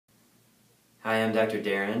Hi, I'm Dr.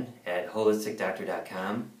 Darren at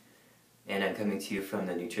holisticdoctor.com, and I'm coming to you from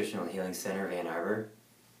the Nutritional Healing Center of Ann Arbor.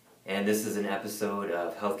 And this is an episode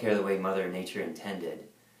of Healthcare the Way Mother Nature Intended.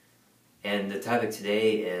 And the topic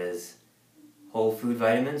today is whole food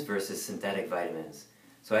vitamins versus synthetic vitamins.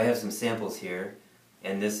 So I have some samples here,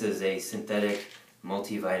 and this is a synthetic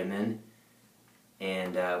multivitamin,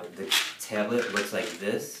 and the tablet looks like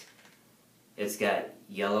this. It's got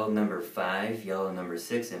yellow number 5, yellow number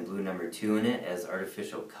 6, and blue number 2 in it as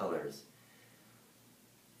artificial colors.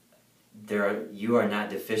 You are not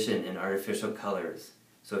deficient in artificial colors.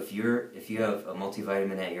 So if you have a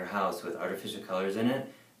multivitamin at your house with artificial colors in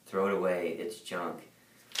it, throw it away. It's junk.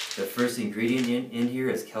 The first ingredient in here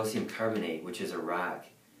is calcium carbonate, which is a rock.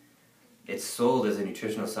 It's sold as a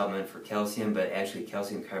nutritional supplement for calcium, but actually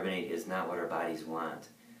calcium carbonate is not what our bodies want.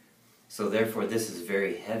 So therefore this is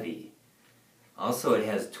very heavy. Also, it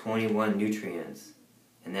has 21 nutrients,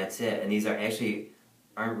 and that's it. And these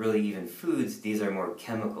aren't really even foods, these are more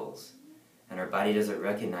chemicals. And our body doesn't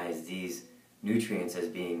recognize these nutrients as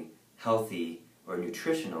being healthy or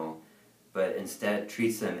nutritional, but instead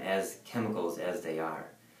treats them as chemicals as they are.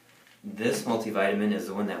 This multivitamin is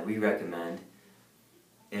the one that we recommend.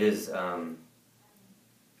 It is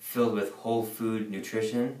filled with whole food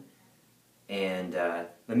nutrition, and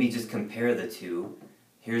let me just compare the two.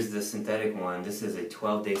 Here's the synthetic one. This is a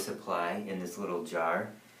 12-day supply in this little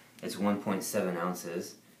jar. It's 1.7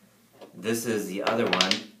 ounces. This is the other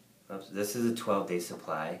one. Oops, this is a 12-day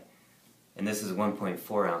supply, and this is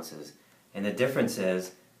 1.4 ounces. And the difference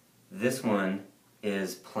is, this one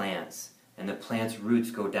is plants, and the plant's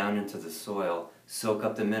roots go down into the soil, soak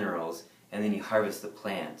up the minerals, and then you harvest the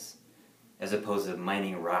plants, as opposed to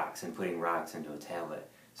mining rocks and putting rocks into a tablet.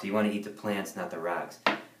 So you want to eat the plants, not the rocks.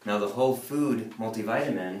 Now the whole food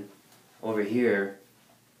multivitamin over here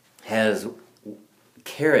has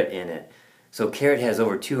carrot in it. So carrot has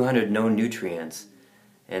over 200 known nutrients,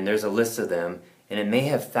 and there's a list of them, and it may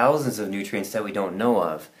have thousands of nutrients that we don't know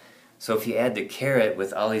of. So if you add the carrot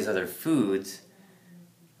with all these other foods,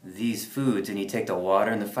 and you take the water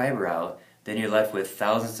and the fiber out, then you're left with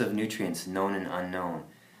thousands of nutrients, known and unknown.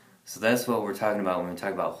 So that's what we're talking about when we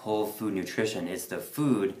talk about whole food nutrition. It's the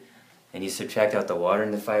food, and you subtract out the water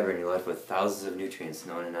and the fiber, and you're left with thousands of nutrients,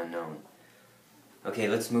 known and unknown. Okay,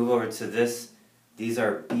 let's move over to this. These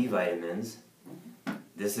are B vitamins.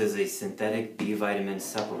 This is a synthetic B vitamin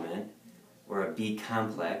supplement, or a B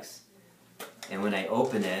complex. And when I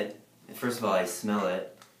open it, first of all I smell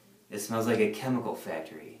it. It smells like a chemical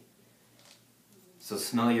factory. So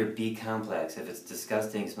smell your B complex. If it's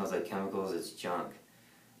disgusting, it smells like chemicals, it's junk.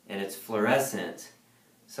 And it's fluorescent.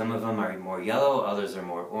 Some of them are more yellow, others are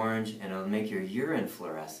more orange, and it'll make your urine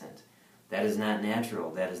fluorescent. That is not natural.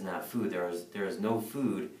 That is not food. There is no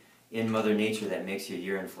food in Mother Nature that makes your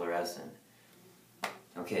urine fluorescent.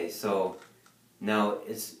 Okay, so now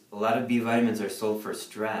a lot of B vitamins are sold for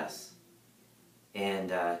stress,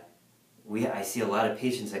 and I see a lot of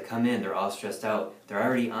patients that come in, they're all stressed out. They're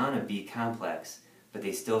already on a B complex, but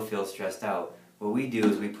they still feel stressed out. What we do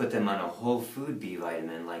is we put them on a whole food B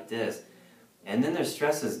vitamin like this, and then their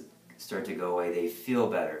stresses start to go away. They feel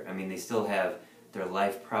better. I mean, they still have their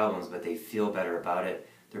life problems, but they feel better about it.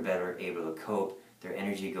 They're better able to cope. Their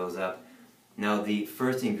energy goes up. Now, the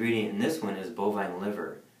first ingredient in this one is bovine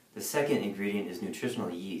liver. The second ingredient is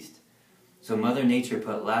nutritional yeast. So Mother Nature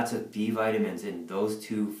put lots of B vitamins in those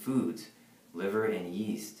two foods, liver and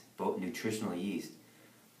yeast, both nutritional yeast.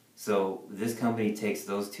 So this company takes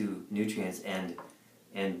those two nutrients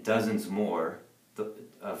and dozens more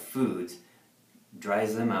of foods,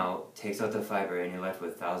 dries them out, takes out the fiber, and you're left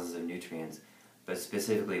with thousands of nutrients, but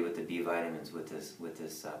specifically with the B vitamins with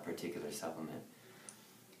this particular supplement.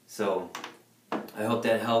 So I hope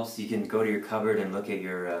that helps. You can go to your cupboard and look at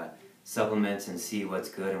your supplements and see what's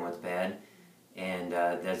good and what's bad. And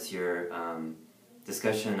that's your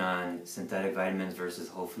discussion on synthetic vitamins versus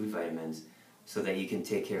whole food vitamins, so that you can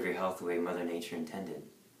take care of your health the way Mother Nature intended.